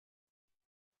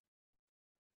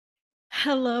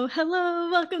Hello,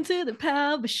 hello. Welcome to the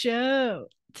Palveshow.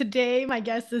 Today, my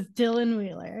guest is Dylan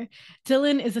Wheeler.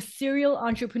 Dylan is a serial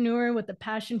entrepreneur with a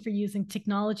passion for using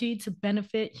technology to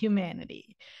benefit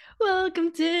humanity.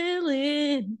 Welcome,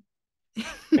 Dylan.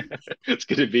 It's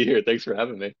good to be here. Thanks for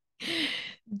having me.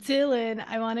 Dylan,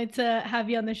 I wanted to have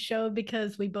you on the show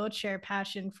because we both share a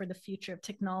passion for the future of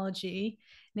technology,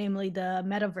 namely the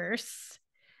metaverse.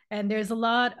 And there's a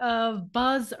lot of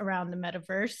buzz around the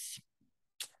metaverse.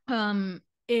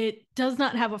 It does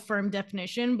not have a firm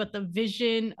definition, but the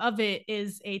vision of it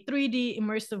is a 3D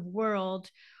immersive world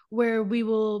where we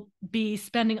will be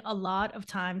spending a lot of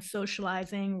time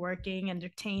socializing, working,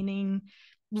 entertaining,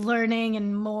 learning,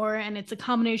 and more. And it's a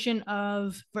combination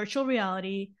of virtual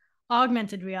reality,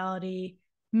 augmented reality,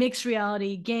 mixed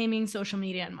reality, gaming, social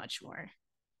media, and much more.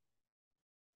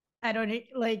 I don't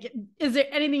like, is there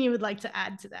anything you would like to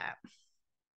add to that?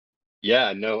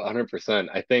 Yeah, no, 100%.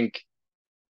 I think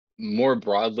more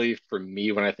broadly for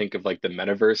me, when I think of like the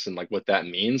metaverse and like what that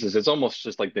means, is it's almost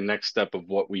just like the next step of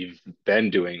what we've been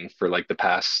doing for like the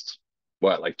past,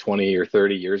 what, like 20 or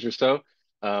 30 years or so.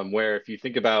 Where if you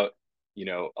think about,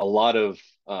 a lot of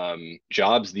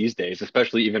jobs these days,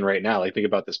 especially even right now, like think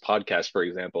about this podcast, for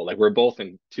example, like we're both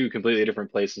in two completely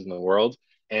different places in the world,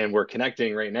 and we're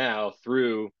connecting right now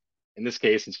through, in this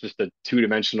case, it's just a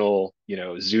two-dimensional,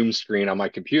 Zoom screen on my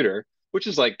computer, which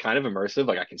is like kind of immersive.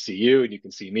 Like I can see you and you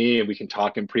can see me and we can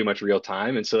talk in pretty much real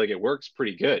time. And so like it works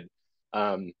pretty good.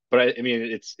 But I mean,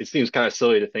 it seems kind of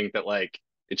silly to think that like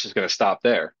it's just going to stop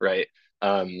there, right?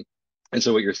 Um, and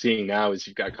so what you're seeing now is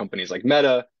you've got companies like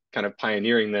Meta kind of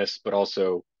pioneering this, but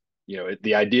also,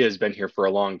 the idea has been here for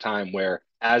a long time where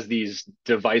as these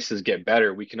devices get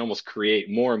better, we can almost create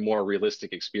more and more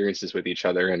realistic experiences with each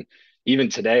other. And even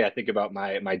today, I think about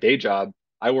my day job.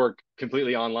 I work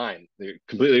completely online,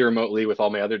 completely remotely with all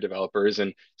my other developers,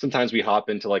 and sometimes we hop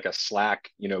into like a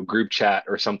Slack, group chat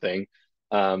or something.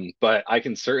 But I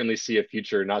can certainly see a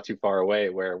future not too far away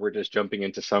where we're just jumping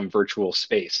into some virtual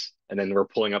space and then we're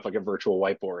pulling up like a virtual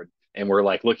whiteboard and we're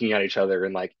like looking at each other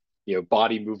and like,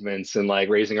 body movements and like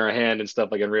raising our hand and stuff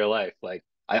like in real life. Like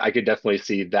I could definitely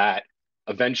see that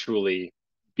eventually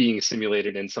being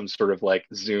simulated in some sort of like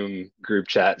Zoom group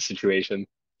chat situation.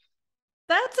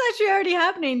 That's actually already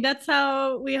happening. That's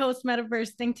how we host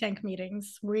Metaverse think tank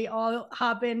meetings. We all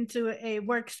hop into a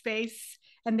workspace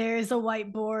and there's a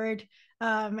whiteboard,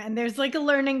 and there's like a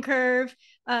learning curve.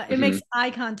 It makes Mhm.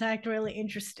 eye contact really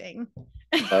interesting.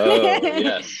 Oh,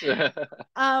 yes.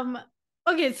 um,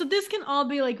 okay, so this can all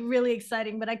be like really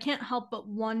exciting, but I can't help but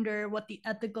wonder what the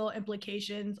ethical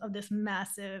implications of this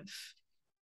massive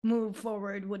move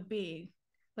forward would be.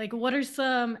 Like, what are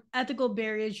some ethical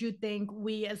barriers you think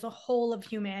we as a whole of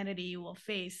humanity will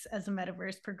face as the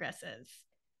metaverse progresses?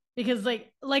 Because,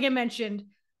 like I mentioned,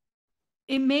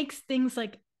 it makes things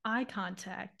like eye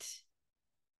contact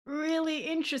really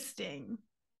interesting.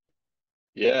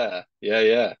 Yeah, yeah,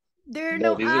 yeah. There are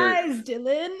No, no these are eyes,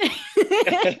 Dylan.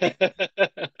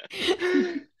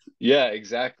 yeah,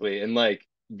 exactly. And like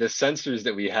the sensors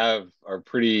that we have are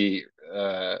pretty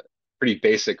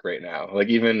basic right now. Like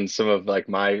even some of like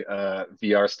my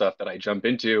VR stuff that I jump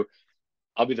into,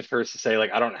 I'll be the first to say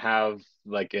like I don't have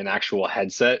like an actual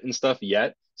headset and stuff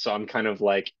yet. So I'm kind of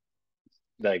like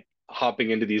hopping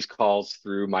into these calls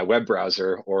through my web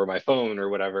browser or my phone or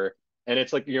whatever. And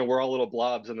it's like, we're all little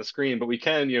blobs on the screen, but we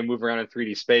can, move around in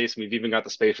 3D space. We've even got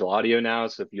the spatial audio now.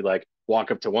 So if you like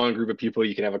walk up to one group of people,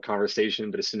 you can have a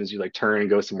conversation, but as soon as you like turn and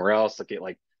go somewhere else, like it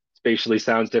like spatially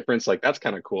sounds different. So like that's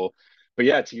kind of cool. But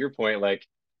yeah, to your point, like,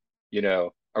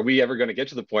 are we ever going to get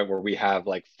to the point where we have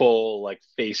like full like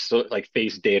face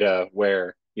data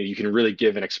where you can really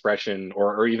give an expression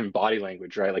or even body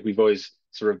language, right? Like we've always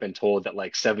sort of been told that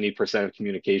like 70% of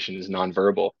communication is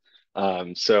nonverbal.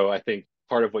 So I think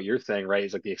part of what you're saying, right,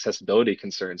 is like the accessibility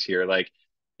concerns here. Like,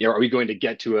 are we going to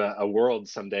get to a world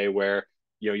someday where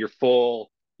your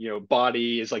full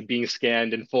body is like being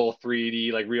scanned in full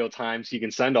 3D like real time so you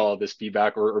can send all of this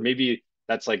feedback, or maybe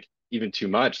that's like even too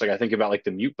much. Like I think about like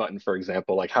the mute button, for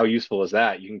example, like how useful is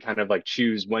that? You can kind of like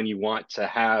choose when you want to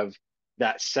have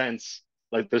that sense,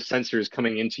 like those sensors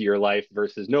coming into your life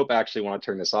versus, nope, I actually want to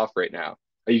turn this off right now.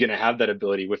 Are you going to have that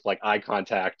ability with like eye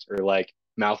contact or like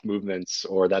mouth movements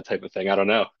or that type of thing? I don't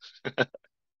know.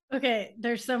 Okay,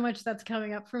 there's so much that's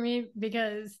coming up for me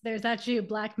because there's actually a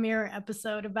Black Mirror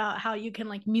episode about how you can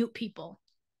like mute people,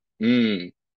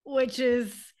 Mm, which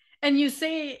is, and you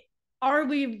say, are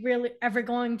we really ever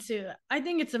going to? I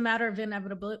think it's a matter of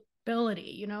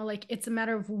inevitability, like it's a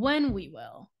matter of when we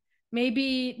will.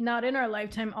 Maybe not in our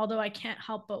lifetime, although I can't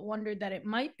help but wonder that it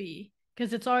might be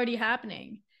because it's already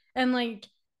happening. And like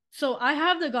So I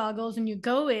have the goggles, and you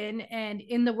go and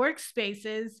in the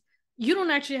workspaces, you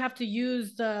don't actually have to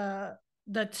use the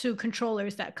two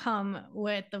controllers that come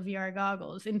with the VR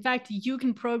goggles. In fact, you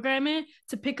can program it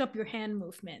to pick up your hand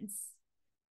movements.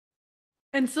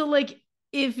 And so like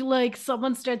if like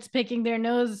someone starts picking their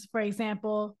nose, for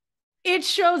example, it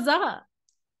shows up.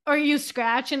 Or you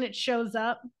scratch and it shows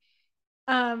up.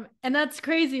 And that's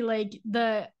crazy. Like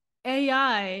the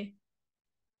AI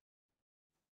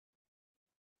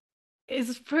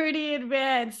is pretty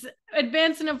advanced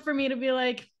enough for me to be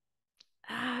like,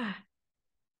 ah,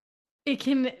 it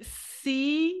can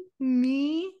see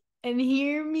me and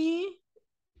hear me.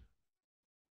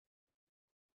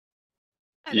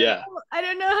 Yeah. I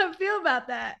don't know how I feel about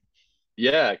that.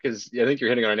 Yeah, because I think you're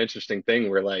hitting on an interesting thing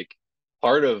where like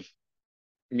part of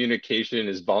communication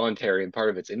is voluntary and part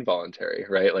of it's involuntary,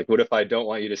 right? Like, what if I don't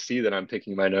want you to see that I'm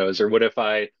picking my nose? Or what if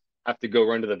I have to go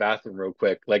run to the bathroom real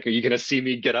quick? Like, are you going to see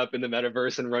me get up in the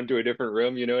metaverse and run to a different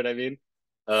room? You know what I mean?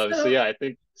 So So yeah, I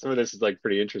think some of this is like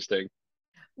pretty interesting.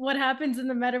 what happens in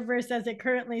the metaverse as it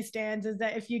currently stands is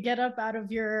that if you get up out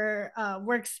of your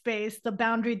workspace, the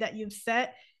boundary that you've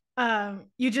set,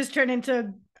 you just turn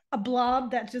into a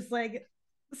blob that just like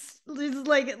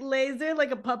lays there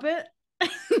like a puppet.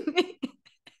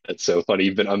 That's so funny.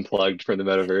 You've been unplugged from the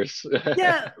metaverse.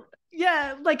 Yeah,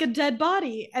 yeah, like a dead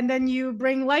body, and then you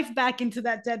bring life back into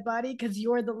that dead body because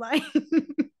you're the life.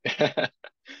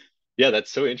 Yeah,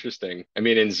 that's so interesting. I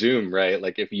mean, in Zoom, right?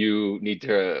 Like if you need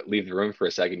to leave the room for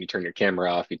a second, you turn your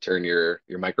camera off, you turn your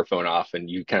microphone off, and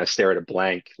you kind of stare at a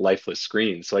blank, lifeless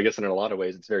screen. So I guess in a lot of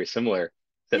ways it's very similar,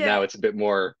 except Yeah, now it's a bit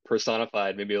more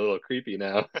personified, maybe a little creepy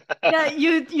now. yeah,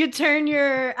 you turn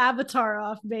your avatar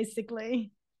off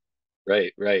basically.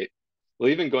 Right, right. Well,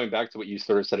 even going back to what you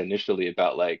sort of said initially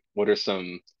about like what are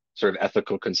some sort of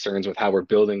ethical concerns with how we're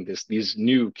building these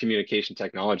new communication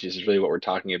technologies is really what we're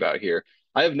talking about here.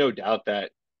 I have no doubt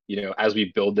that, as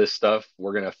we build this stuff,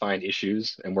 we're gonna find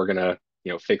issues and we're gonna,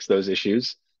 fix those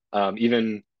issues.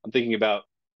 Even I'm thinking about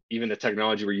even the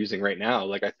technology we're using right now.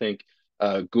 Like I think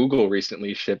Google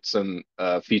recently shipped some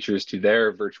features to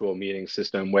their virtual meeting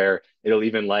system where it'll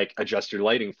even like adjust your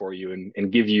lighting for you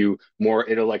and give you more,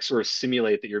 it'll like sort of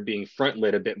simulate that you're being front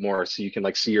lit a bit more so you can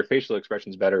like see your facial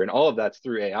expressions better. And all of that's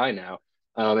through AI now.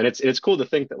 And it's cool to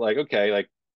think that like, okay, like,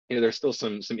 there's still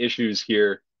some issues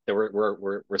here that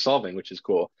we're solving, which is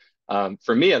cool.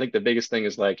 For me, I think the biggest thing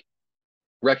is like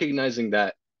recognizing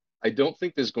that I don't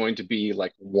think there's going to be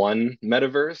like one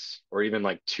metaverse or even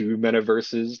like two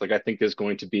metaverses. Like I think there's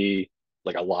going to be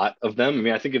like a lot of them. I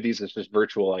mean, I think of these as just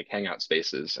virtual like hangout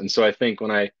spaces. And so I think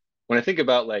when I think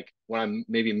about like what I'm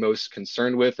maybe most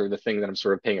concerned with or the thing that I'm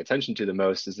sort of paying attention to the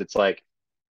most is it's like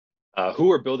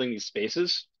who are building these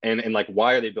spaces and like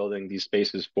why are they building these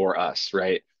spaces for us,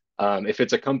 right? If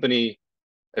it's a company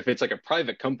if it's like a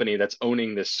private company that's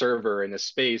owning this server and this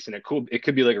space and it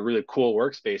could be like a really cool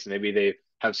workspace and maybe they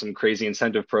have some crazy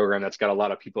incentive program that's got a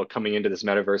lot of people coming into this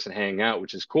metaverse and hanging out,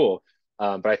 which is cool.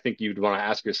 But I think you'd want to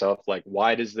ask yourself like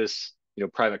why does this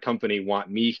private company want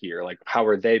me here? Like how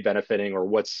are they benefiting or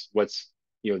what's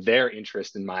their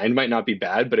interest in mine? It might not be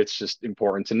bad, but it's just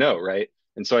important to know, right?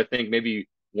 And so I think maybe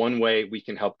one way we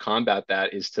can help combat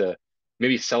that is to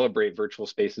maybe celebrate virtual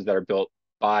spaces that are built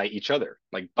by each other,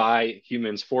 like by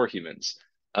humans for humans,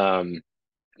 um,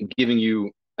 giving you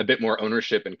a bit more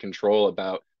ownership and control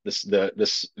about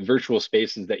this virtual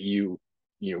spaces that you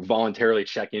voluntarily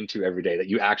check into every day, that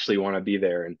you actually want to be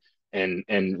there,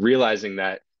 and realizing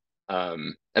that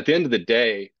at the end of the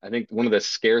day, I think one of the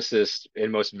scarcest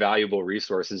and most valuable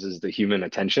resources is the human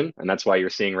attention, and that's why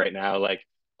you're seeing right now like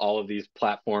all of these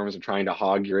platforms are trying to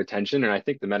hog your attention, and I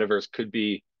think the metaverse could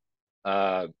be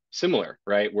similar,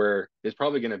 right? Where there's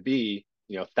probably going to be,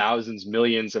 thousands,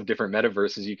 millions of different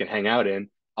metaverses you can hang out in.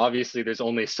 Obviously, there's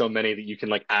only so many that you can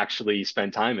like actually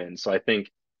spend time in. So I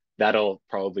think that'll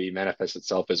probably manifest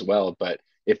itself as well. But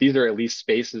if these are at least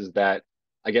spaces that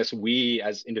I guess we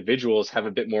as individuals have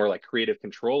a bit more like creative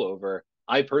control over,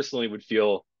 I personally would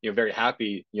feel, very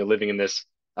happy, living in this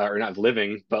or not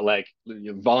living, but like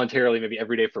voluntarily, maybe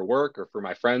every day for work or for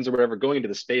my friends or whatever, going into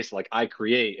the space like I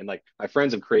create and like my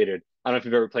friends have created. I don't know if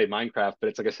you've ever played Minecraft, but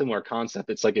it's like a similar concept.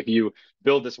 It's like if you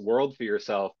build this world for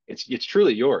yourself, it's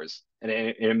truly yours, and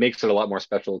it makes it a lot more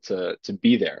special to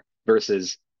be there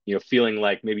versus feeling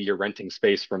like maybe you're renting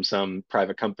space from some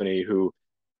private company who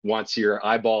wants your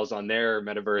eyeballs on their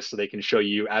metaverse so they can show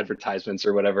you advertisements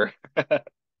or whatever.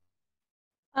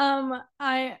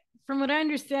 I from what I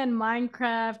understand,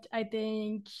 Minecraft, I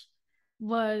think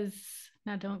was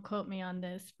now don't quote me on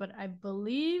this, but I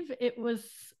believe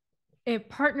it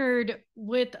partnered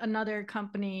with another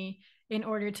company in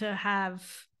order to have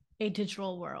a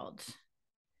digital world?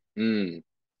 Mm.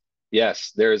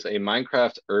 Yes, there's a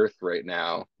Minecraft Earth right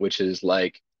now, which is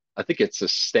like, I think it's a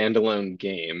standalone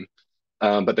game.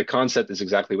 But the concept is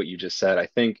exactly what you just said. I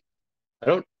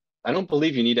don't I don't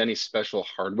believe you need any special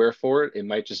hardware for it. It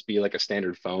might just be like a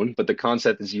standard phone, but the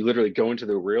concept is you literally go into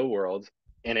the real world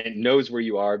and it knows where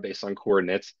you are based on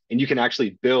coordinates, and you can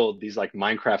actually build these like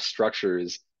Minecraft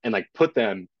structures and like put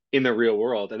them in the real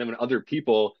world. And then when other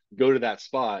people go to that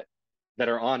spot that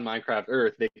are on Minecraft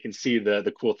Earth, they can see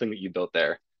the cool thing that you built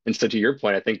there. And so to your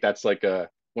point, I think that's like a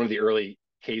one of the early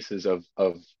cases of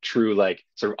true like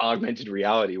sort of augmented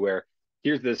reality where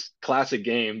here's this classic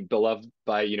game beloved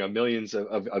by millions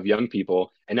of young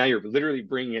people, and now you're literally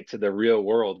bringing it to the real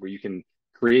world where you can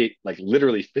create like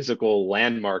literally physical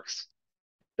landmarks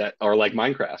that are like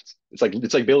Minecraft. It's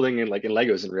like building in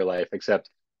Legos in real life, except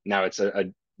now it's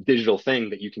a digital thing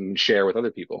that you can share with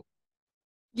other people.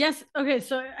 Yes. Okay.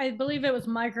 So I believe it was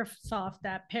Microsoft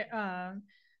that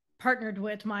partnered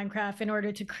with Minecraft in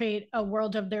order to create a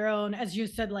world of their own. As you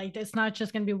said, like it's not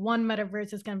just going to be one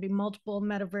metaverse; it's going to be multiple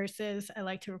metaverses. I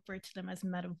like to refer to them as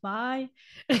metavi.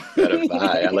 Metavi,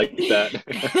 I like that.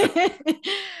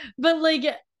 But like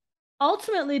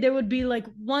ultimately, there would be like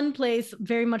one place,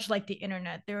 very much like the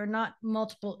internet. There are not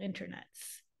multiple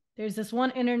internets. There's this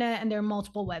one internet, and there are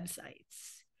multiple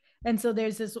websites. And so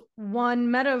there's this one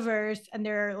metaverse, and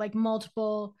there are like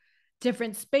multiple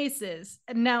different spaces.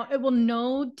 And now it will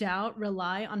no doubt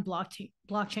rely on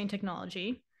blockchain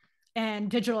technology and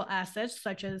digital assets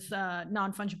such as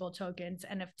non-fungible tokens,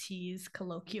 NFTs,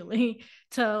 colloquially,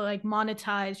 to like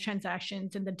monetize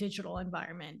transactions in the digital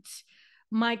environment.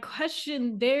 My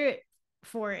question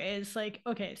therefore is like,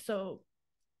 okay, so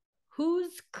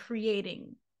who's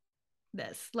creating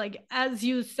this? Like, as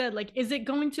you said, like, is it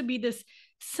going to be this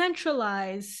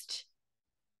centralized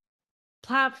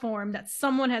platform that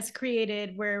someone has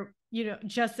created where,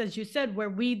 just as you said, where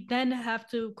we then have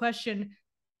to question,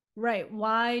 right,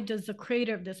 why does the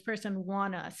creator of this person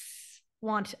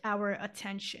want our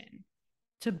attention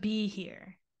to be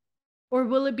here? Or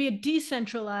will it be a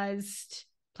decentralized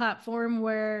platform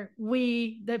where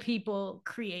we, the people,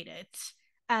 create it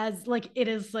as like it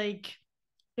is like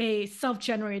a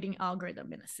self-generating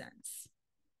algorithm in a sense?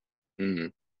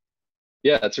 Mhm.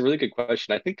 Yeah, that's a really good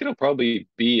question. I think it'll probably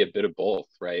be a bit of both,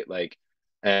 right? Like,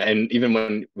 and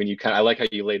even when you kind of, I like how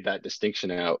you laid that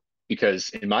distinction out because,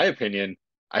 in my opinion,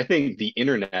 I think the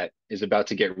internet is about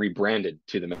to get rebranded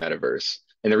to the metaverse.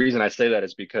 And the reason I say that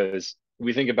is because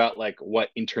we think about like what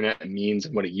internet means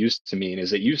and what it used to mean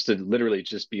is it used to literally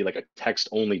just be like a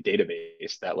text-only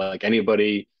database that like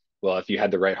anybody, well, if you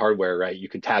had the right hardware, right, you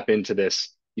could tap into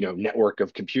this, network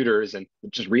of computers and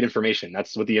just read information.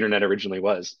 That's what the internet originally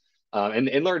was.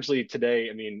 And largely today,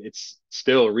 I mean, it's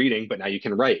still reading, but now you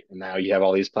can write, and now you have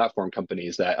all these platform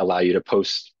companies that allow you to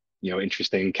post,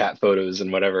 interesting cat photos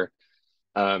and whatever.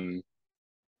 Um,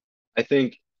 I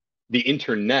think the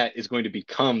internet is going to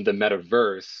become the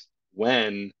metaverse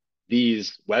when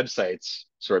these websites,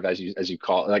 sort of as you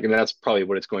call it, like, and that's probably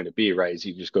what it's going to be, right? Is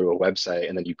you just go to a website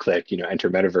and then you click,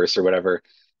 enter metaverse or whatever.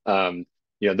 Um,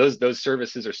 those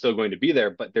services are still going to be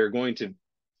there, but they're going to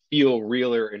feel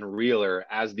realer and realer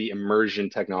as the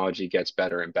immersion technology gets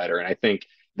better and better. And I think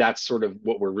that's sort of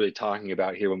what we're really talking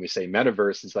about here when we say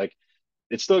metaverse. Is like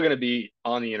it's still going to be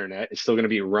on the internet. It's still going to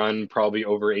be run probably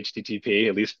over HTTP,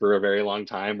 at least for a very long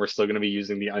time. We're still going to be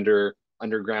using the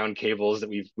underground cables that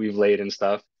we've laid and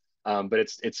stuff. But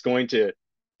it's going to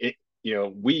it.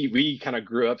 We kind of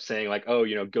grew up saying like, oh,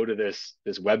 go to this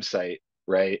website,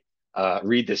 right?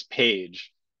 Read this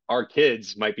page. Our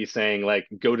kids might be saying like,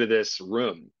 go to this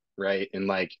room, right? And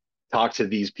like talk to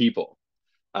these people.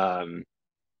 Um,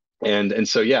 and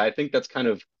so yeah, I think that's kind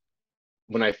of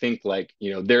when I think like,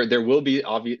 there will be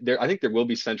obvious there I think there will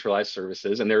be centralized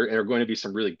services and there are going to be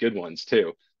some really good ones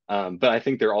too. But I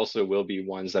think there also will be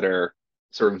ones that are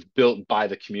sort of built by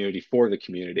the community for the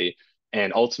community.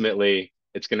 And ultimately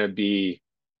it's going to be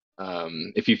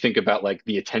if you think about like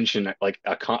the attention, like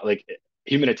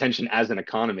human attention as an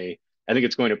economy, I think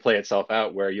it's going to play itself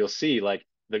out where you'll see like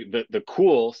the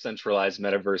cool centralized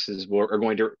metaverses are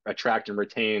going to attract and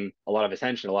retain a lot of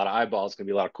attention, a lot of eyeballs, going to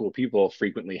be a lot of cool people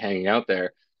frequently hanging out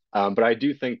there. But I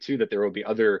do think too that there will be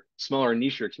other smaller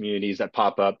niche communities that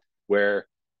pop up where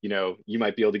you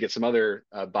might be able to get some other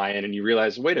buy-in and you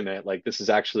realize, wait a minute, like this is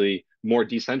actually more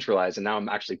decentralized and now I'm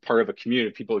actually part of a community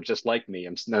of people just like me.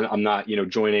 I'm not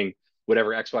joining whatever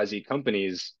XYZ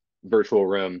company's virtual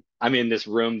room. I'm in this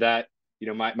room that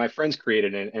my friends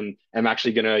created, and I'm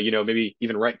actually gonna maybe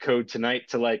even write code tonight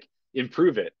to like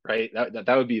improve it, right?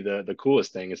 That would be the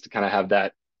coolest thing, is to kind of have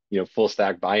that full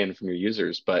stack buy-in from your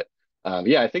users. But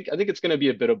Yeah, I think it's going to be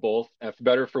a bit of both, for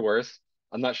better or for worse.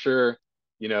 I'm not sure,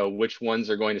 which ones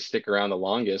are going to stick around the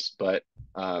longest, but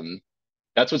um,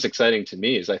 that's what's exciting to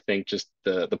me is I think just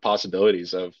the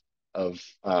possibilities of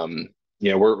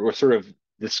we're sort of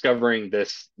discovering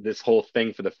this whole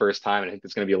thing for the first time, and I think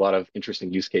there's going to be a lot of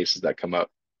interesting use cases that come up.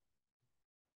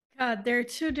 God, there are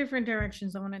two different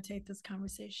directions I want to take this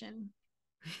conversation.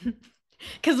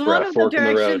 Because We're at one a of the fork in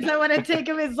the directions road. I want to take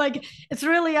him is like, it's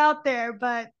really out there,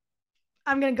 but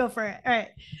I'm going to go for it. All right.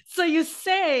 So you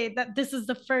say that this is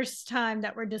the first time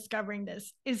that we're discovering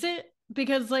this. Is it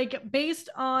because, like, based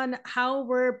on how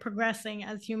we're progressing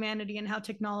as humanity and how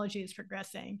technology is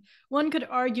progressing, one could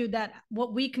argue that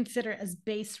what we consider as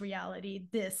base reality,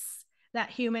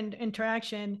 that human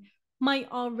interaction,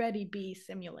 might already be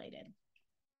simulated?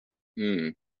 Hmm.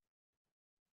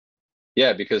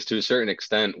 Yeah, because to a certain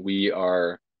extent, we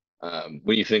are,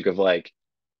 when you think of like,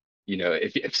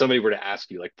 if somebody were to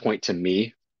ask you, like, point to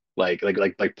me, like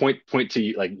point to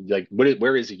you, like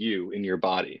where is you in your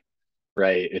body,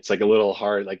 right? It's like a little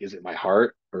hard. Like, is it my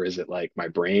heart, or is it like my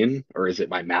brain, or is it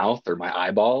my mouth or my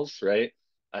eyeballs, right?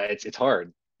 It's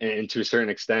hard, and to a certain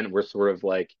extent, we're sort of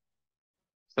like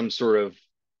some sort of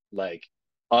like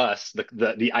us,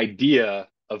 the idea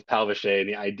of Palveshow and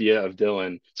the idea of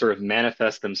Dylan sort of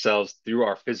manifest themselves through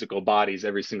our physical bodies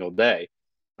every single day.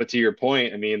 But to your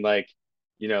point, I mean, like,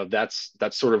 that's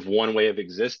sort of one way of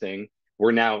existing.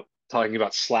 We're now talking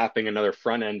about slapping another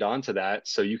front end onto that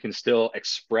so you can still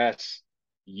express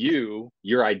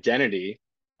your identity.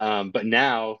 But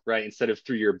now, right, instead of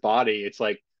through your body, it's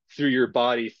like through your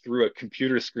body, through a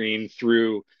computer screen,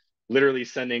 through literally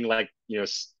sending like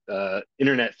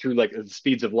internet through like the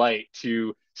speeds of light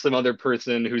to some other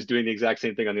person who's doing the exact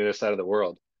same thing on the other side of the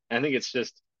world. And I think it's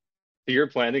just, to your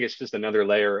point, I think it's just another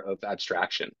layer of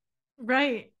abstraction.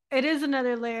 Right. It is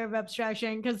another layer of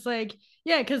abstraction because, like,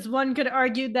 yeah, because one could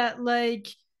argue that, like,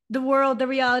 the world, the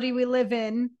reality we live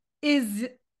in is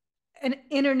an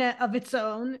internet of its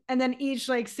own. And then each,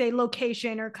 like, say,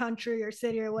 location or country or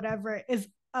city or whatever is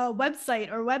a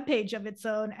website or web page of its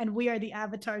own. And we are the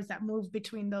avatars that move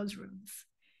between those rooms.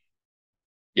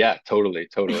 Yeah, totally,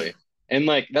 totally. And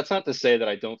like that's not to say that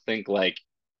I don't think like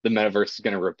the metaverse is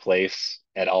going to replace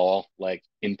at all like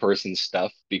in-person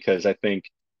stuff, because I think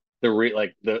the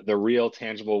real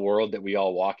tangible world that we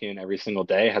all walk in every single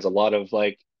day has a lot of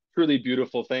like truly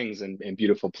beautiful things and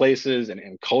beautiful places and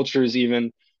cultures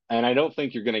even. And I don't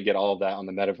think you're going to get all of that on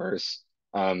the metaverse.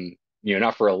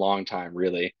 Not for a long time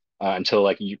really. Until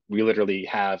like we literally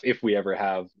have, if we ever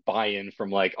have buy-in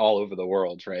from like all over the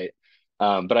world, right?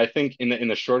 But I think in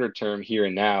the shorter term here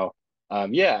and now,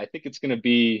 yeah, I think it's going to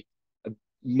be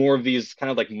more of these kind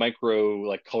of like micro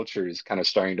like cultures kind of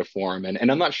starting to form,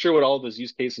 and I'm not sure what all of those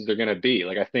use cases are going to be.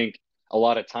 Like I think a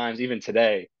lot of times, even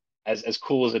today, as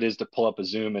cool as it is to pull up a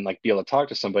Zoom and like be able to talk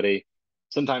to somebody,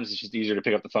 sometimes it's just easier to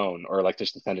pick up the phone or like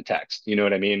just to send a text. You know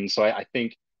what I mean? So I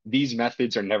think these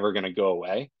methods are never going to go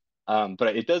away.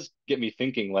 But it does get me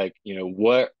thinking, like,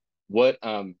 what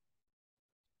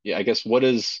yeah, I guess what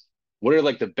are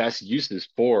like the best uses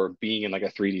for being in like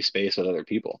a 3D space with other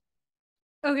people?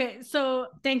 Okay, so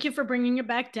thank you for bringing it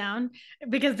back down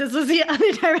because this was the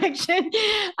other direction.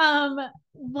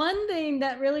 One thing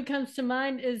that really comes to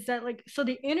mind is that, like, so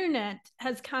the internet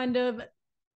has kind of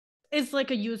is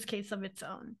like a use case of its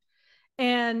own.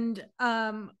 And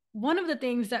one of the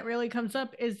things that really comes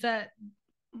up is that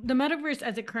the metaverse,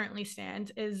 as it currently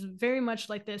stands, is very much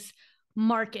like this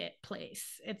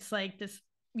marketplace. It's like this: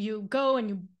 you go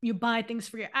and you buy things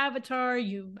for your avatar,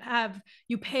 you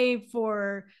pay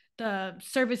for the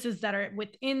services that are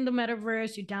within the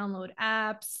metaverse, you download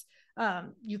apps,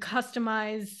 you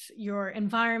customize your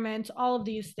environment, all of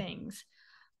these things,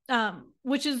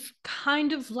 which is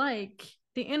kind of like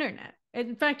the internet.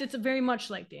 In fact, it's very much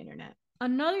like the internet.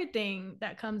 Another thing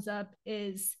that comes up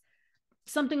is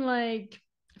something like,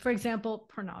 for example,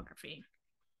 pornography.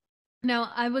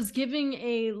 Now, I was giving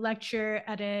a lecture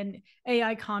at an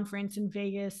AI conference in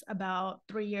Vegas about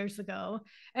 3 years ago,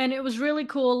 and it was really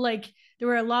cool. Like, there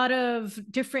were a lot of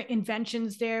different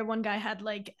inventions there. One guy had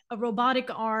like a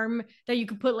robotic arm that you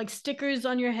could put like stickers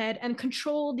on your head and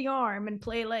control the arm and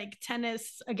play like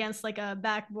tennis against like a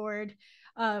backboard.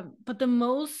 But the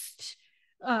most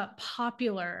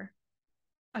popular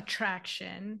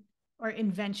attraction or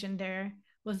invention there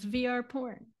was VR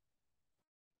porn.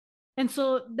 And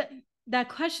so that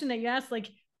question that you asked, like,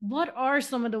 what are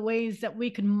some of the ways that we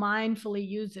could mindfully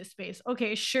use this space?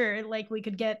 Okay, sure, like we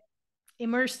could get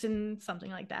immersed in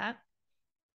something like that,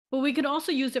 but we could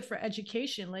also use it for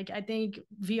education. Like, I think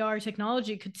VR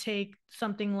technology could take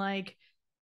something like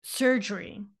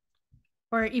surgery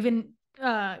or even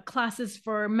classes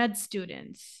for med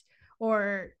students,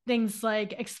 or things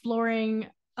like exploring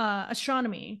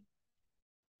astronomy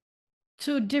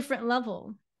to a different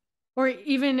level, or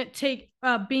even take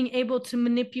being able to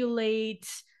manipulate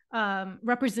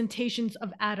representations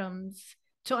of atoms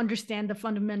to understand the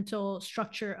fundamental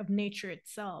structure of nature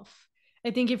itself.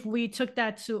 I think if we took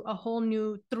that to a whole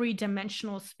new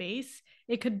three-dimensional space,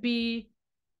 it could be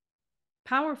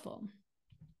powerful.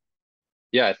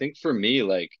 Yeah, I think for me,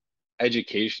 like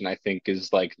education, I think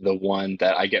is like the one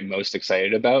that I get most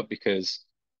excited about because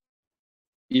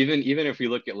even if we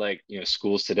look at like,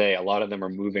 schools today, a lot of them are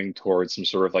moving towards some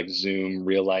sort of like Zoom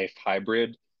real life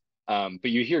hybrid.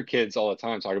 But you hear kids all the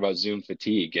time talk about Zoom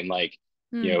fatigue and like,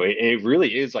 Hmm. it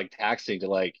really is like taxing to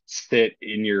like sit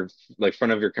in your like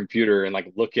front of your computer and like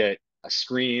look at a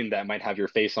screen that might have your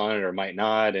face on it or might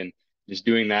not, and just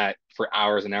doing that for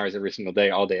hours and hours every single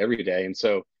day, all day, every day. And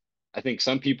so I think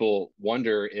some people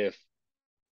wonder if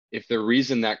the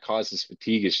reason that causes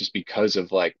fatigue is just because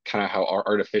of like kind of how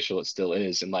artificial it still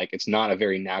is, and like it's not a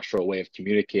very natural way of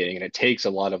communicating, and it takes a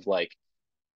lot of like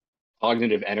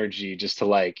cognitive energy just to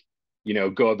like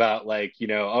go about like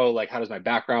oh, like how does my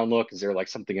background look, is there like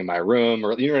something in my room,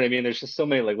 or you know what I mean, there's just so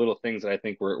many like little things that I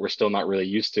think we're still not really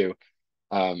used to.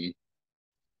 um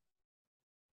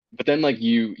but then like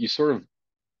you sort of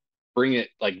bring it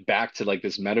like back to like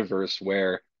this metaverse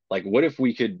where like what if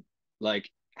we could like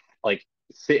like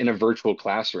sit in a virtual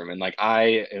classroom, and like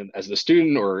as the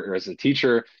student or as a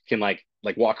teacher can like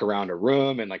walk around a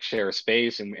room and like share a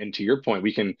space, and to your point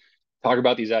we can talk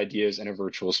about these ideas in a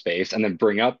virtual space and then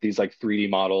bring up these like 3D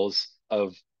models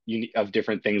of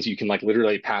different things you can like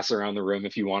literally pass around the room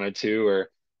if you wanted to,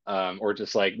 or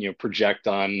just like project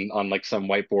on like some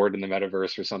whiteboard in the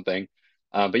metaverse or something.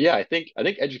 But yeah, I think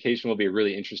education will be a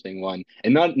really interesting one,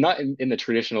 and not in the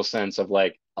traditional sense of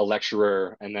like a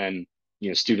lecturer and then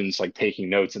students like taking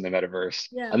notes in the metaverse.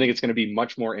 I Yeah. think it's going to be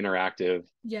much more interactive,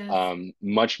 Yes.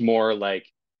 much more like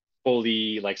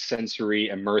fully like sensory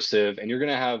immersive, and you're going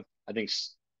to have, I think,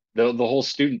 the whole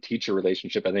student teacher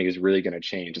relationship, I think, is really going to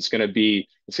change. It's going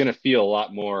to feel a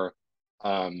lot more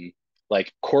um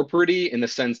like corporate-y, in the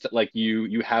sense that like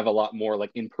you have a lot more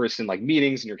like in-person like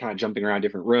meetings, and you're kind of jumping around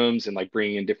different rooms and like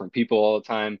bringing in different people all the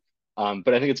time.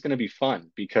 But I think it's going to be fun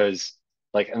because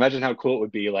like imagine how cool it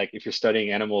would be like if you're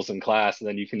studying animals in class and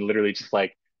then you can literally just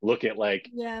like look at like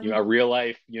Yeah. a real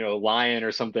life lion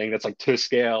or something that's like to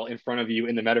scale in front of you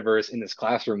in the metaverse in this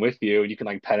classroom with you, and you can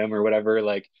like pet him or whatever.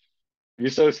 Like you're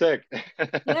so sick. Yeah,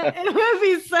 it would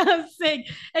be so sick.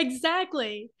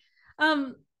 Exactly.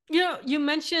 Um, you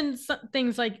mentioned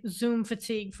things like Zoom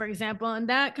fatigue, for example, and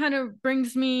that kind of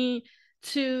brings me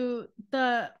to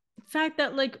the fact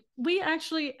that like we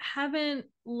actually haven't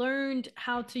learned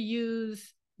how to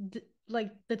use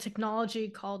like the technology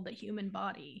called the human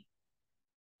body.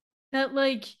 That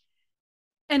like,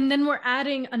 and then we're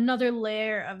adding another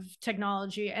layer of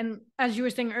technology, and as you were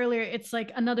saying earlier, it's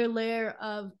like another layer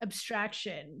of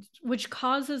abstraction, which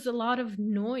causes a lot of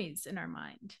noise in our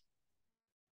mind.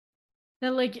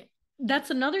 That like,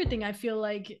 that's another thing I feel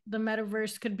like the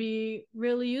metaverse could be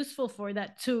really useful for,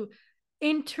 that to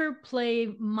interplay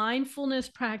mindfulness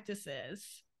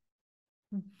practices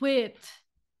with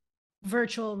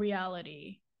virtual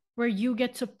reality, where you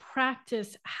get to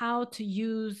practice how to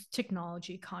use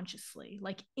technology consciously,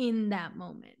 like in that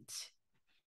moment.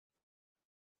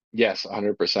 Yes,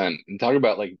 100%. And talk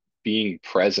about like being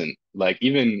present. Like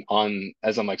even on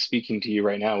as I'm like speaking to you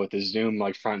right now with the Zoom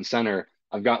like front and center,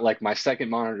 I've got like my second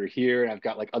monitor here and I've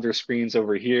got like other screens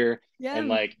over here, and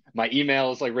Yeah. like my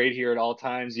email is like right here at all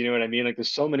times. You know what I mean? Like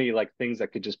there's so many like things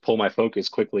that could just pull my focus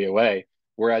quickly away.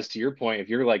 Whereas to your point, if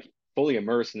you're like fully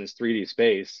immersed in this 3D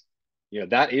space,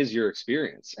 that is your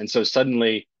experience. And so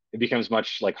suddenly it becomes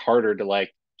much like harder to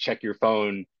like check your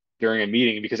phone during a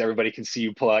meeting because everybody can see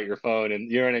you pull out your phone,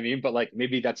 and you know what I mean? But like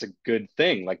maybe that's a good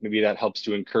thing. Like maybe that helps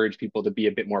to encourage people to be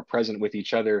a bit more present with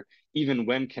each other, even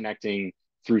when connecting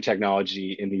through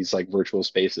technology in these like virtual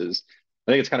spaces.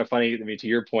 I think it's kind of funny. I mean, to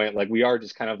your point, like we are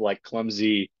just kind of like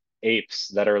clumsy apes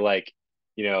that are like,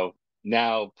 you know,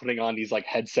 now putting on these like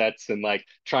headsets and like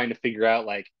trying to figure out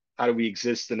like how do we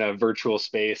exist in a virtual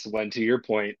space, when to your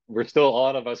point, we're still, a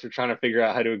lot of us are trying to figure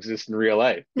out how to exist in real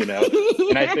life. And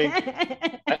I think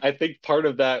Yeah. I think part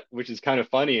of that, which is kind of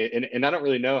funny, and I don't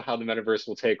really know how the metaverse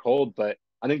will take hold, but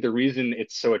I think the reason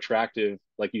it's so attractive,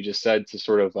 like you just said, to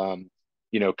sort of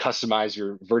customize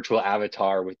your virtual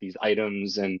avatar with these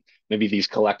items and maybe these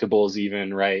collectibles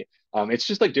even, right? It's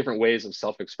just like different ways of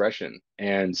self-expression.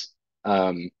 And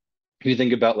if you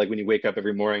think about like when you wake up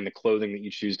every morning, the clothing that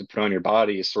you choose to put on your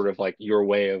body is sort of like your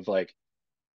way of like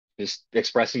just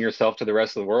expressing yourself to the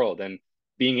rest of the world. And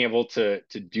being able to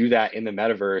do that in the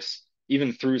metaverse,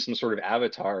 even through some sort of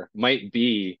avatar, might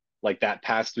be like that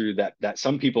pass through that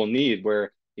some people need,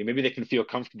 where maybe they can feel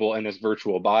comfortable in this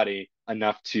virtual body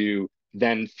enough to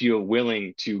then feel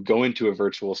willing to go into a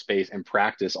virtual space and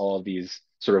practice all of these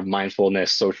sort of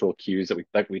mindfulness social cues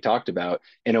that we talked about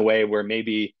in a way where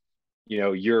maybe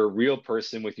you're a real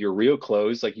person with your real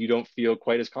clothes, like you don't feel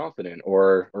quite as confident,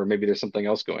 or maybe there's something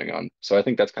else going on. So I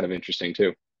think that's kind of interesting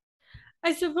too.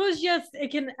 I suppose, yes,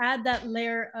 it can add that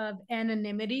layer of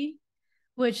anonymity,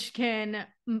 which can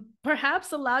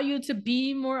perhaps allow you to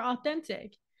be more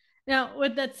authentic. Now,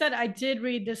 with that said, I did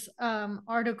read this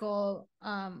article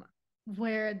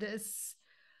where this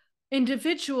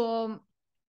individual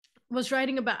was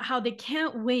writing about how they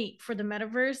can't wait for the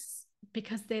metaverse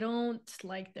because they don't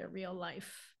like their real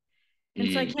life.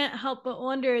 And so I Mm, can't help but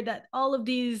wonder that all of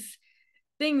these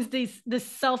things, this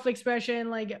self-expression,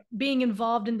 like being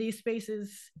involved in these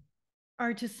spaces,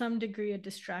 are to some degree a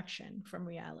distraction from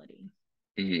reality.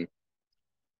 mm.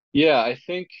 Yeah, I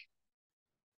think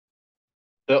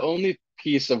the only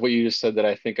piece of what you just said that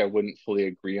I think I wouldn't fully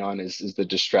agree on is the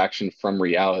distraction from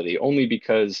reality, only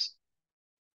because,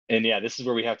 and yeah, this is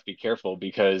where we have to be careful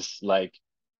because like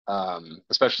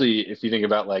especially if you think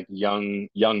about like young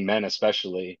men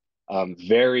especially,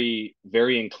 very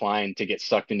very inclined to get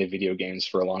sucked into video games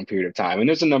for a long period of time. And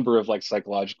there's a number of like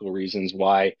psychological reasons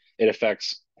why it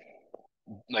affects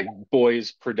like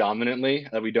boys predominantly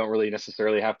that we don't really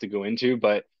necessarily have to go into,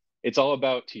 but it's all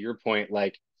about, to your point,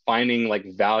 like finding like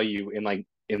value in like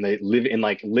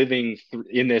living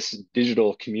in this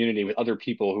digital community with other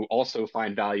people who also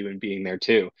find value in being there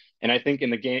too. And I think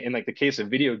in like the case of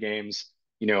video games,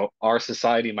 our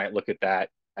society might look at that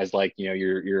as like,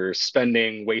 you're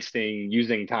spending, wasting,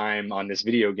 using time on this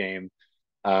video game.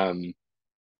 Um,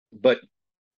 but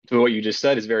to what you just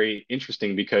said is very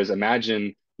interesting, because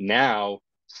imagine now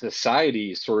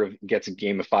society sort of gets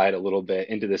gamified a little bit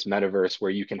into this metaverse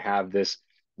where you can have this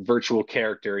virtual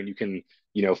character and you can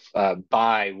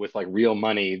buy with like real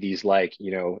money these like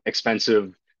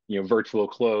expensive virtual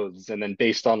clothes, and then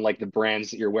based on like the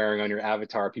brands that you're wearing on your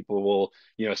avatar, people will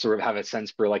sort of have a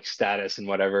sense for like status and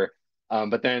whatever.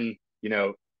 But then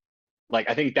like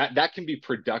I think that can be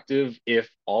productive if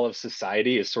all of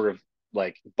society is sort of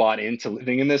like bought into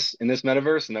living in this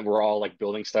metaverse, and that we're all like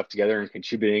building stuff together and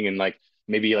contributing, and like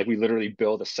maybe like we literally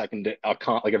build a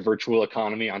like a virtual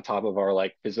economy on top of our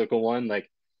like physical one. Like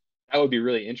that would be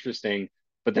really interesting.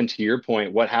 But then to your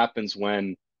point, what happens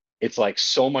when it's like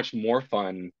so much more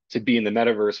fun to be in the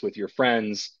metaverse with your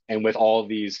friends and with all of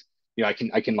these, I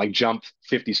can like jump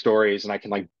 50 stories and I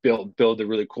can like build a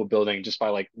really cool building just by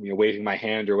like, waving my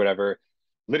hand or whatever,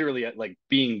 literally at like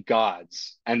being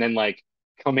gods. And then like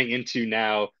coming into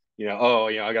now, oh,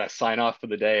 I gotta sign off for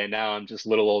the day and now I'm just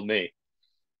little old me.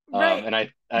 Right. And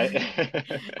I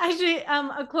Actually,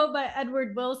 a quote by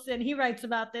Edward Wilson, he writes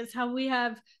about this, how we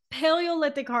have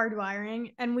Paleolithic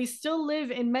hardwiring and we still live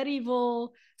in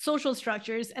medieval social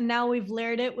structures, and now we've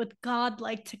layered it with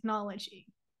godlike technology.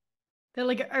 They're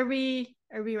like, are we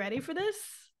ready for this?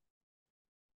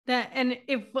 That, and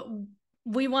if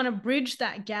we want to bridge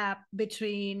that gap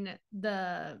between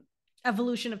the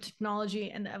evolution of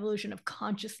technology and the evolution of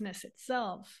consciousness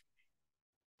itself,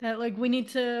 that like we need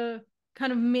to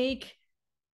kind of make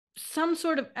some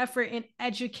sort of effort in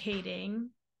educating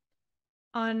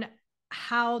on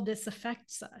how this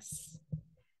affects us.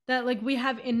 That like we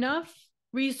have enough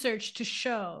research to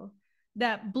show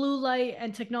that blue light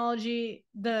and technology,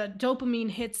 the dopamine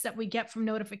hits that we get from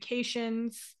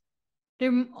notifications,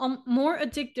 they're more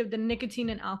addictive than nicotine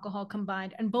and alcohol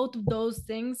combined, and both of those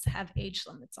things have age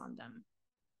limits on them.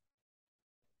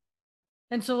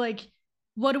 And so, like,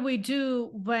 what do we do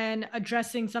when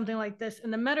addressing something like this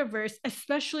in the metaverse,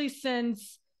 especially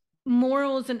since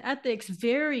morals and ethics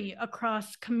vary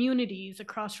across communities,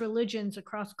 across religions,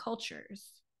 across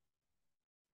cultures?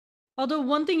 Although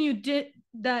one thing you did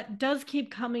that does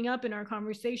keep coming up in our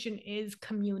conversation is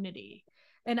community.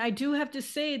 And I do have to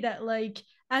say that, like,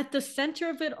 at the center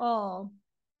of it all,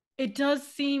 it does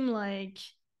seem like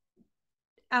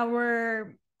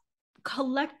our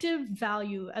collective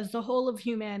value as the whole of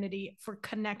humanity for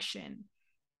connection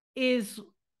is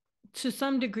to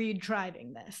some degree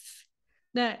driving this.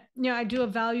 That, I do a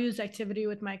values activity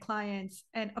with my clients,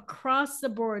 and across the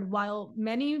board, while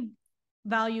many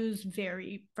values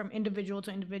vary from individual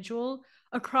to individual,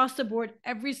 across the board,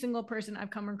 every single person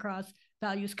I've come across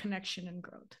values connection and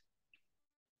growth.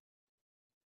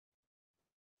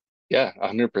 Yeah,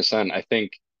 100%. I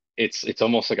think it's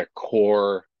almost like a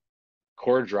core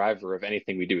driver of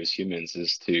anything we do as humans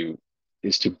is to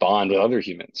bond with other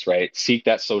humans, right? Seek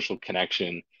that social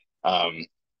connection. Um,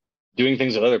 doing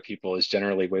things with other people is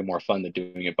generally way more fun than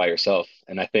doing it by yourself.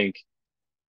 And I think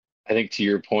to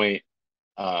your point,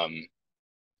 um,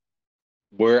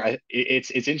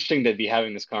 it's interesting to be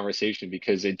having this conversation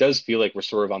because it does feel like we're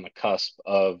sort of on the cusp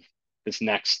of this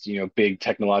next, big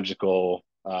technological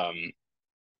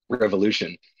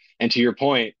revolution. And to your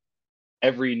point,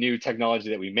 every new technology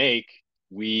that we make,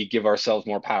 we give ourselves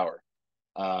more power.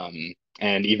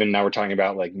 And even now we're talking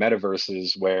about like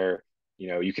metaverses where,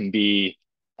 you can be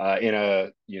in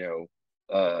a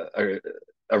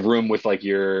room with like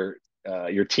your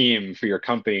team for your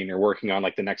company and you're working on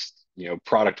like the next,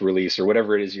 product release or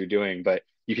whatever it is you're doing. But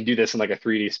you can do this in like a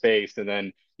 3D space and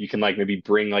then you can like maybe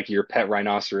bring like your pet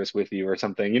rhinoceros with you or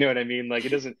something. You know what I mean? Like it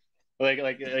doesn't like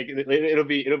it'll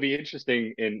be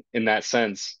interesting in that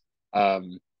sense.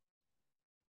 Um,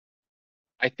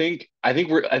 I think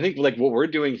like what we're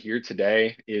doing here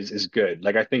today is good.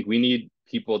 Like I think we need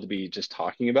people to be just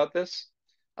talking about this.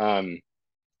 Um,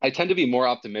 I tend to be more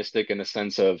optimistic in the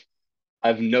sense of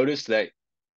I've noticed that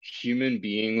human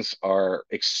beings are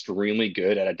extremely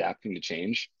good at adapting to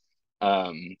change.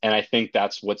 And I think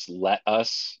that's what's let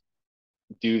us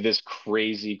do this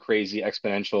crazy, crazy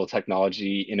exponential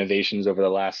technology innovations over the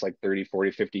last like 30,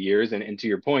 40, 50 years. And to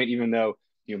your point, even though,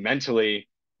 mentally,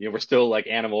 we're still like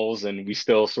animals and we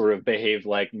still sort of behave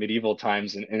like medieval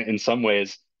times in some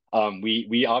ways,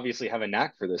 we obviously have a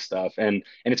knack for this stuff. And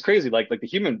it's crazy, like the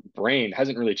human brain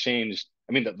hasn't really changed.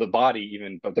 I mean, the body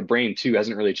even, but the brain too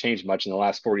hasn't really changed much in the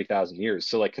last 40,000 years.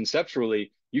 So like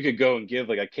conceptually, you could go and give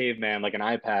like a caveman like an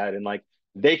iPad and like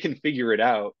they can figure it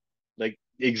out like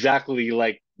exactly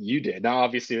like you did. Now,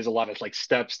 obviously, there's a lot of like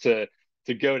steps to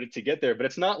go to get there, but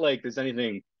it's not like there's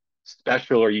anything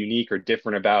special or unique or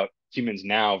different about humans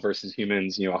now versus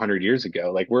humans, 100 years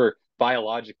ago. Like we're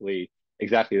biologically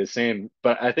exactly the same.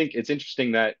 But I think it's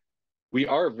interesting that we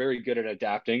are very good at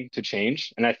adapting to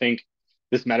change, and I think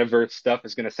this metaverse stuff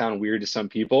is going to sound weird to some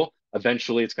people.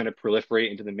 Eventually, it's going to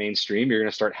proliferate into the mainstream. You're going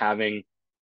to start having, I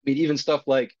mean, even stuff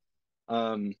like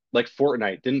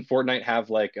Fortnite. Didn't Fortnite have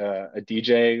like a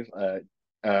DJ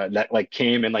that like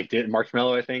came and like did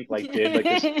Marshmello, I think, like did like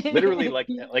this literally like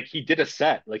he did a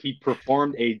set, like he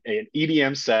performed an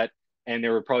EDM set, and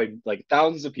there were probably like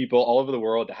thousands of people all over the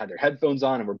world that had their headphones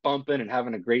on and were bumping and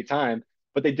having a great time,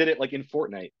 but they did it like in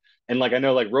Fortnite. And like I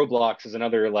know like Roblox is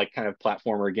another like kind of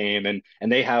platformer game,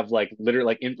 and they have like literally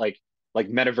like in like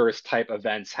metaverse type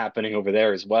events happening over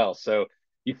there as well. So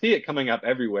you see it coming up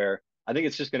everywhere. I think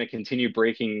it's just going to continue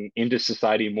breaking into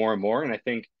society more and more. And I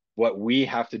think what we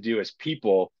have to do as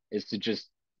people is to just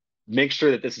make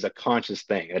sure that this is a conscious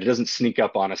thing, that it doesn't sneak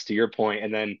up on us to your point.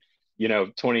 And then,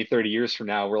 20, 30 years from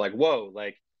now, we're like, whoa,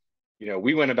 like,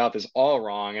 we went about this all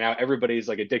wrong. And now everybody's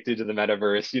like addicted to the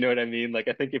metaverse. You know what I mean? Like,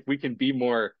 I think if we can be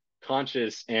more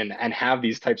conscious and have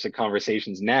these types of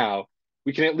conversations now,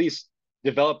 we can at least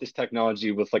develop this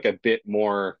technology with like a bit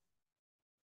more,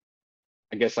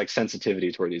 I guess, like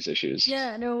sensitivity toward these issues.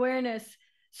 Yeah, and awareness.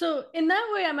 So in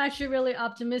that way, I'm actually really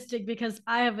optimistic because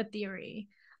I have a theory.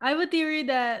 I have a theory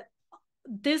that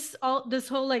this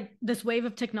whole like this wave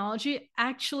of technology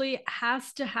actually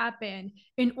has to happen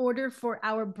in order for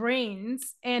our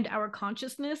brains and our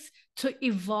consciousness to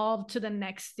evolve to the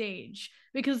next stage.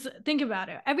 Because think about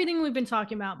it, everything we've been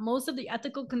talking about, most of the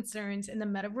ethical concerns in the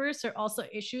metaverse are also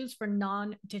issues for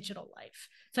non-digital life,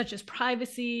 such as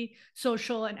privacy,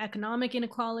 social and economic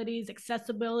inequalities,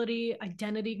 accessibility,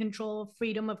 identity control,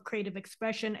 freedom of creative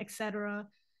expression, etc.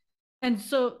 And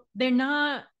so they're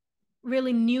not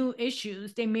really new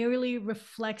issues. They merely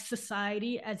reflect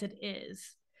society as it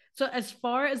is. So, as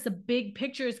far as the big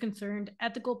picture is concerned,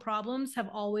 ethical problems have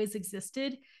always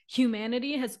existed.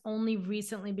 Humanity has only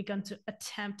recently begun to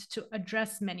attempt to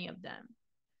address many of them.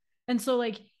 And so,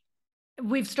 like,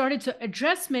 we've started to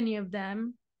address many of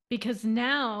them because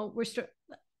now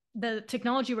the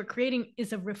technology we're creating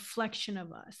is a reflection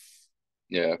of us.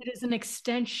 Yeah. It is an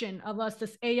extension of us.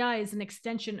 This AI is an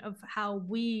extension of how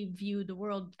we view the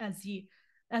world as the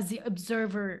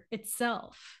observer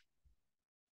itself.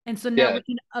 And so now Yeah. we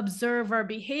can observe our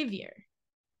behavior.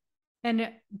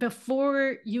 And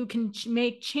before you can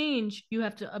make change, you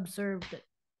have to observe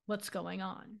what's going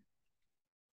on.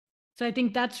 So I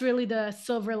think that's really the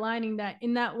silver lining, that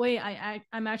in that way,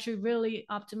 I'm actually really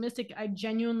optimistic. I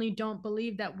genuinely don't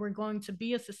believe that we're going to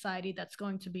be a society that's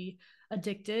going to be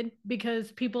addicted,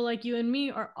 because people like you and me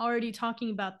are already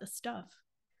talking about the stuff.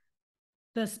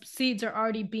 The seeds are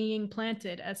already being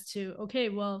planted as to, okay,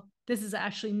 well, this is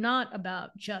actually not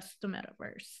about just the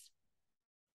metaverse.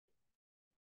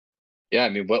 Yeah, I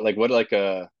mean, what like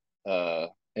an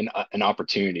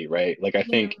opportunity, right? Like I Yeah.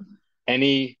 think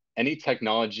any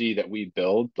technology that we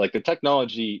build, like the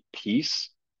technology piece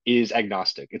is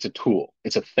agnostic. It's a tool.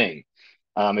 It's a thing.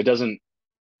 It doesn't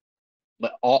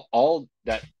all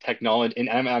that technology, and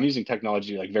I'm using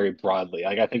technology like very broadly.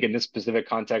 Like I think in this specific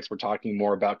context, we're talking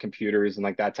more about computers and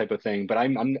like that type of thing. But I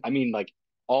mean like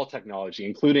all technology,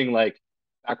 including like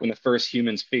back when the first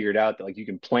humans figured out that like you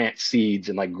can plant seeds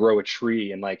and like grow a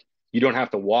tree and like you don't have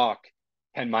to walk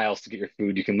 10 miles to get your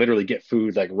food. You can literally get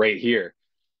food like right here.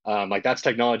 Like that's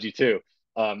technology too.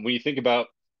 When you think about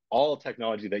all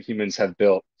technology that humans have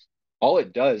built, all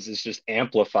it does is just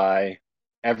amplify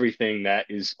everything that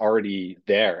is already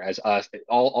there as us.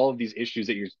 All of these issues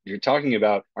that you're talking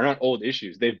about are not old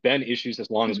issues. They've been issues as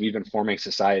long as we've been forming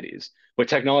societies. What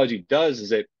technology does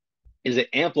is it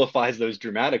amplifies those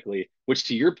dramatically, which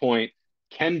to your point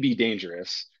can be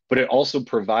dangerous, but it also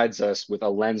provides us with a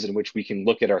lens in which we can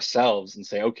look at ourselves and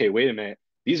say, okay, wait a minute,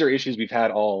 these are issues we've had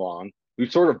all along.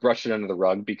 We've sort of brushed it under the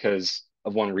rug because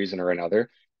of one reason or another.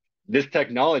 This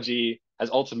technology has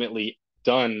ultimately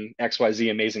done XYZ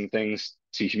amazing things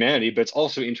to humanity, but it's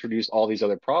also introduced all these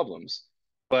other problems.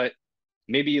 But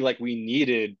maybe like we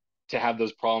needed to have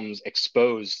those problems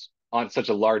exposed on such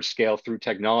a large scale through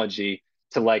technology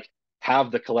to like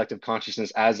have the collective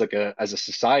consciousness as like a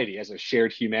society, as a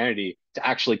shared humanity to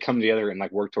actually come together and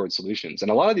like work towards solutions.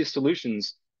 And a lot of these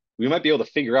solutions we might be able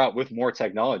to figure out with more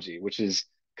technology, which is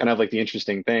kind of like the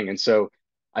interesting thing. And so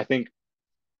I think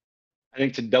I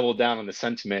think to double down on the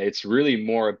sentiment, it's really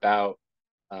more about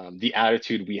the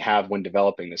attitude we have when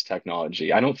developing this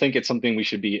technology. I don't think it's something we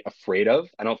should be afraid of.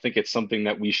 I don't think it's something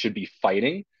that we should be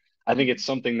fighting. I think it's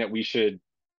something that we should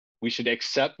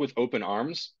accept with open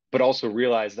arms, but also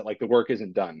realize that like the work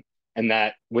isn't done, and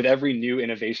that with every new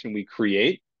innovation we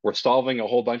create, we're solving a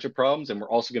whole bunch of problems, and we're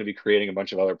also going to be creating a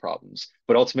bunch of other problems.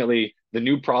 But ultimately, the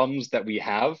new problems that we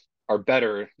have are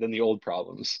better than the old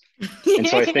problems. And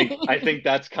so I think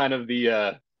that's kind of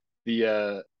the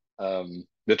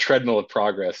treadmill of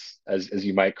progress, as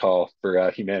you might call for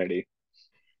humanity.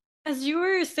 As you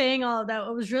were saying all of that,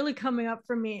 what was really coming up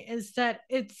for me is that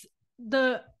it's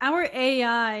the our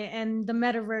AI and the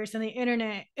metaverse and the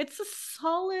internet, it's a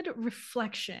solid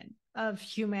reflection of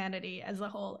humanity as a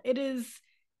whole. It is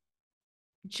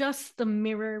just the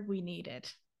mirror we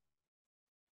needed.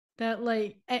 That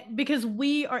like because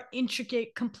we are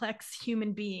intricate, complex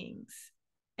human beings,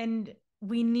 and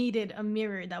we needed a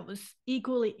mirror that was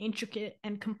equally intricate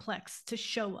and complex to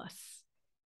show us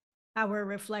our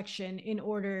reflection in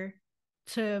order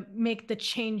to make the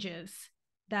changes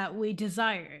that we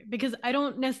desire. Because I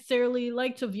don't necessarily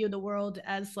like to view the world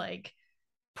as like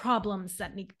problems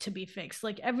that need to be fixed.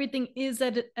 Like everything is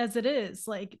as it is.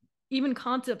 Like even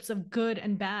concepts of good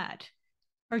and bad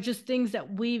are just things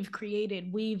that we've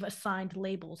created, we've assigned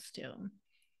labels to.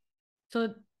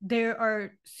 So there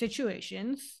are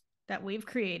situations that we've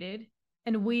created,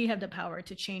 and we have the power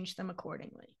to change them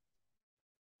accordingly.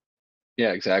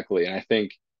 Yeah, exactly. And I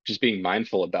think just being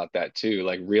mindful about that too,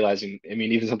 like realizing, I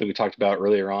mean, even something we talked about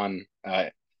earlier on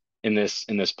in this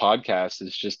podcast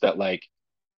is just that like,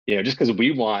 just because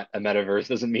we want a metaverse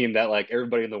doesn't mean that like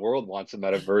everybody in the world wants a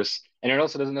metaverse. And it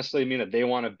also doesn't necessarily mean that they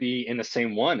want to be in the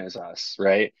same one as us,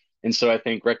 right? And so I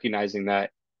think recognizing that,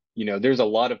 there's a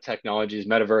lot of technologies,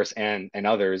 metaverse and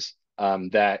others,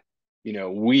 that,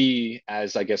 we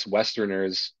as I guess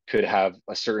Westerners could have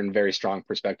a certain very strong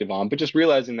perspective on, but just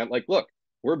realizing that like, look,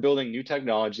 we're building new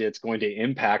technology that's going to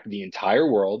impact the entire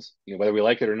world, whether we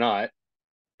like it or not.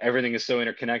 Everything is so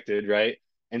interconnected, right?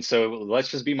 And so let's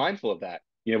just be mindful of that.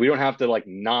 We don't have to like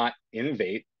not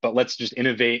innovate, but let's just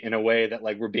innovate in a way that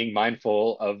like we're being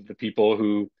mindful of the people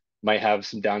who might have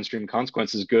some downstream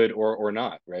consequences, good or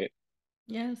not, right?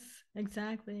 Yes,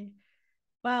 exactly.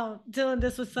 Wow, Dylan,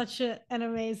 this was such an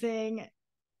amazing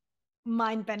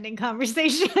mind-bending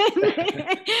conversation.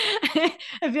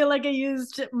 I feel like I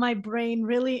used my brain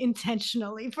really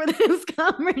intentionally for this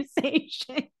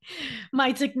conversation.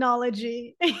 My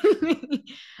technology. But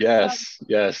Yes,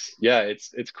 yes, yeah.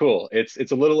 It's cool.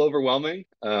 It's a little overwhelming,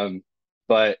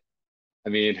 but I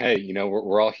mean, hey,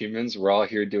 we're all humans. We're all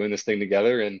here doing this thing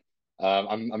together, and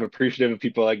I'm appreciative of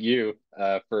people like you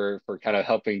for kind of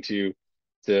helping to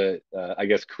I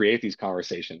guess create these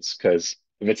conversations. Because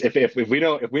if we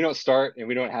don't start and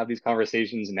we don't have these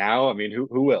conversations now, I mean,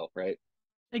 who will, right?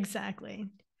 exactly.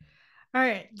 All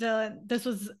right, Dylan, this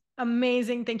was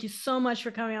amazing. Thank you so much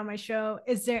for coming on my show.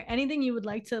 Is there anything you would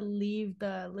like to leave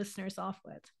the listeners off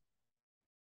with?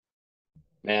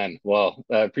 Man, well,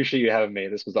 I appreciate you having me.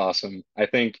 This was awesome. I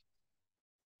think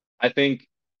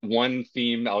one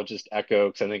theme I'll just echo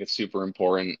because I think it's super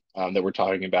important that we're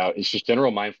talking about is just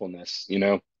general mindfulness.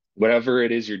 Whatever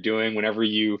it is you're doing, whenever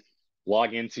you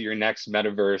log into your next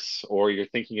metaverse or you're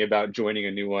thinking about joining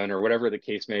a new one or whatever the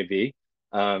case may be,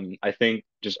 I think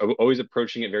just always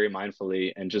approaching it very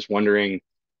mindfully and just wondering,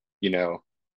 you know,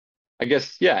 I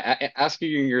guess, yeah,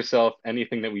 asking yourself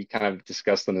anything that we kind of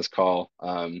discussed on this call,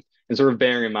 and sort of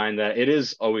bearing in mind that it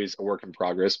is always a work in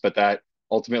progress, but that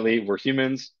ultimately we're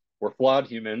humans, we're flawed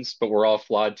humans, but we're all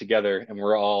flawed together, and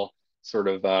we're all sort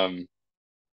of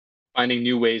finding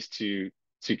new ways to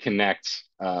connect,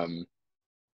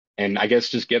 and I guess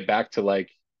just get back to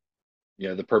like,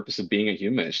 the purpose of being a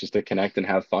human is just to connect and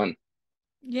have fun.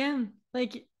 Yeah.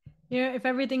 Like, if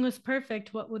everything was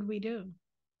perfect, what would we do?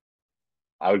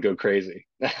 I would go crazy.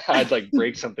 I'd like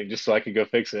break something just so I could go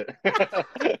fix it.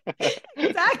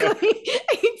 Exactly.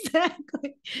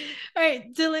 Exactly. All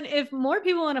right, Dylan, if more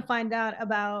people want to find out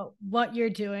about what you're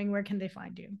doing, where can they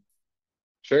find you?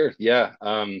 Sure. Yeah.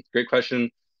 Great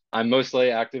question. I'm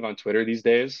mostly active on Twitter these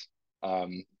days,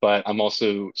 but I'm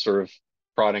also sort of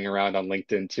prodding around on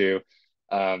LinkedIn too.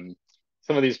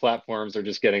 Some of these platforms are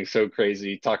just getting so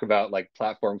crazy. Talk about like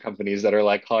platform companies that are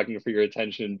like hogging for your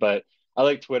attention, but I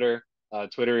like Twitter.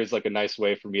 Twitter is like a nice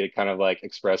way for me to kind of like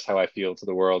express how I feel to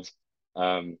the world.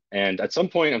 And at some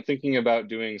point, I'm thinking about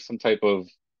doing some type of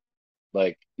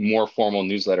like more formal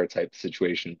newsletter type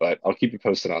situation, but I'll keep you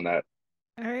posted on that.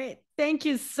 All right. Thank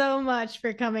you so much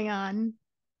for coming on.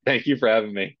 Thank you for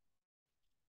having me.